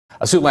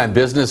A Siouxland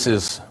business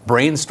is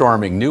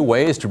brainstorming new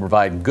ways to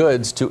provide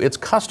goods to its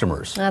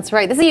customers. That's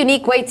right. This is a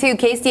unique way too.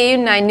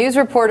 KCAU-9 news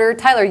reporter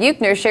Tyler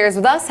Euchner shares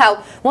with us how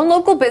one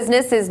local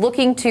business is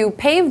looking to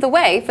pave the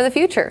way for the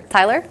future.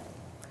 Tyler?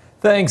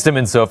 Thanks, Tim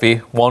and Sophie.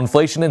 While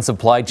inflation and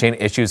supply chain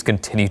issues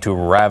continue to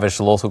ravish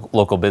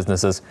local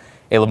businesses,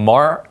 a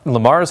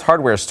Lamar's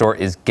hardware store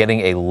is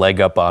getting a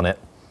leg up on it.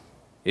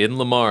 In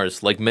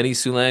Lamar's, like many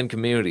Siouxland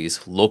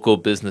communities, local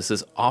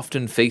businesses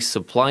often face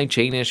supply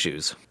chain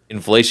issues.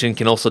 Inflation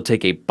can also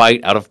take a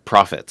bite out of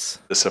profits.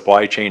 The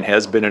supply chain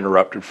has been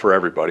interrupted for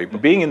everybody.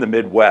 Being in the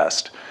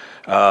Midwest,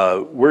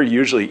 we're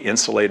usually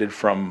insulated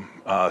from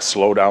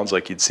slowdowns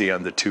like you'd see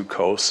on the two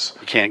coasts.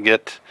 You can't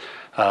get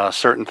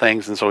certain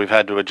things, and so we've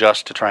had to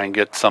adjust to try and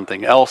get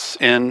something else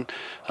in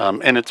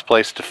its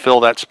place to fill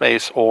that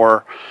space,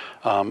 or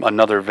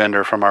another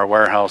vendor from our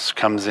warehouse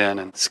comes in.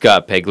 And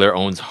Scott Pegler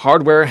owns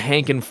Hardware,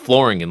 Hank, and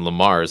Flooring in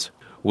Lamar's.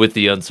 With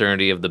the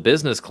uncertainty of the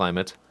business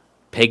climate,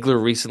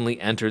 Pegler recently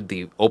entered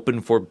the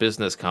Open for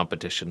Business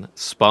competition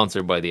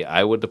sponsored by the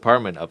Iowa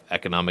Department of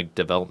Economic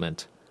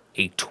Development.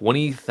 A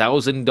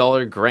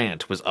 $20,000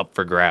 grant was up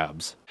for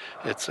grabs.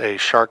 It's a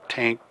Shark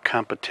Tank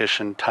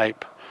competition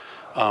type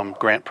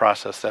grant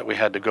process that we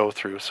had to go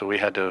through. So we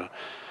had to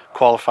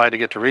qualify to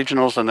get to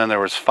regionals, and then there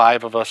was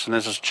 5 of us, and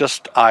this is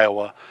just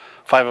Iowa,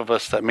 5 of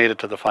us that made it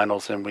to the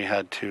finals, and we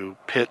had to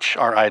pitch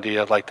our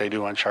idea like they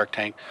do on Shark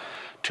Tank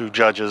to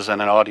judges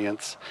and an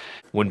audience.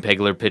 When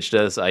Pegler pitched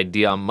his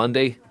idea on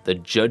Monday, the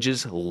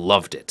judges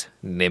loved it,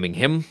 naming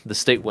him the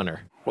state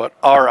winner. What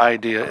our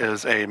idea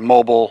is a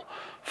mobile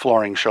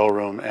flooring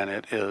showroom, and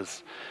it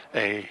is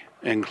a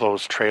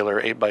enclosed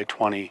trailer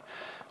 8x20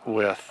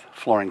 with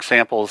flooring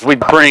samples. We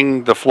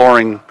bring the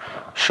flooring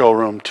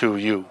showroom to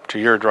you, to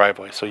your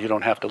driveway, so you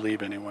don't have to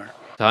leave anywhere.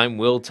 Time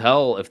will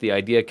tell if the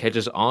idea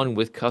catches on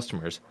with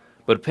customers,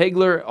 but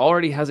Pegler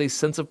already has a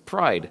sense of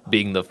pride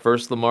being the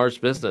first Lamar's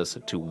business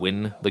to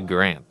win the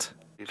grant.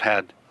 We've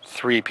had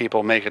 3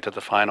 people make it to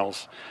the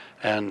finals,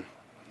 and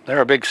there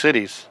are big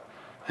cities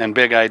and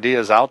big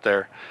ideas out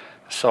there.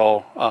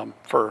 So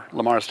for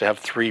Lamar's to have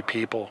 3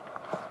 people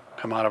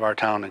come out of our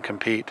town and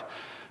compete,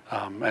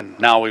 and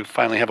now we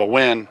finally have a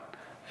win,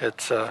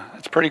 it's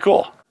pretty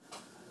cool.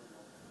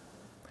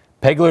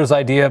 Pegler's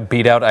idea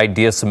beat out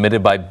ideas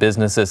submitted by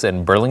businesses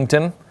in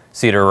Burlington,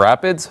 Cedar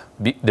Rapids,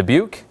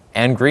 Dubuque,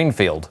 and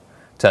Greenfield.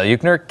 Tyler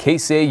Euchner,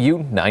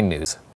 KCAU 9 News.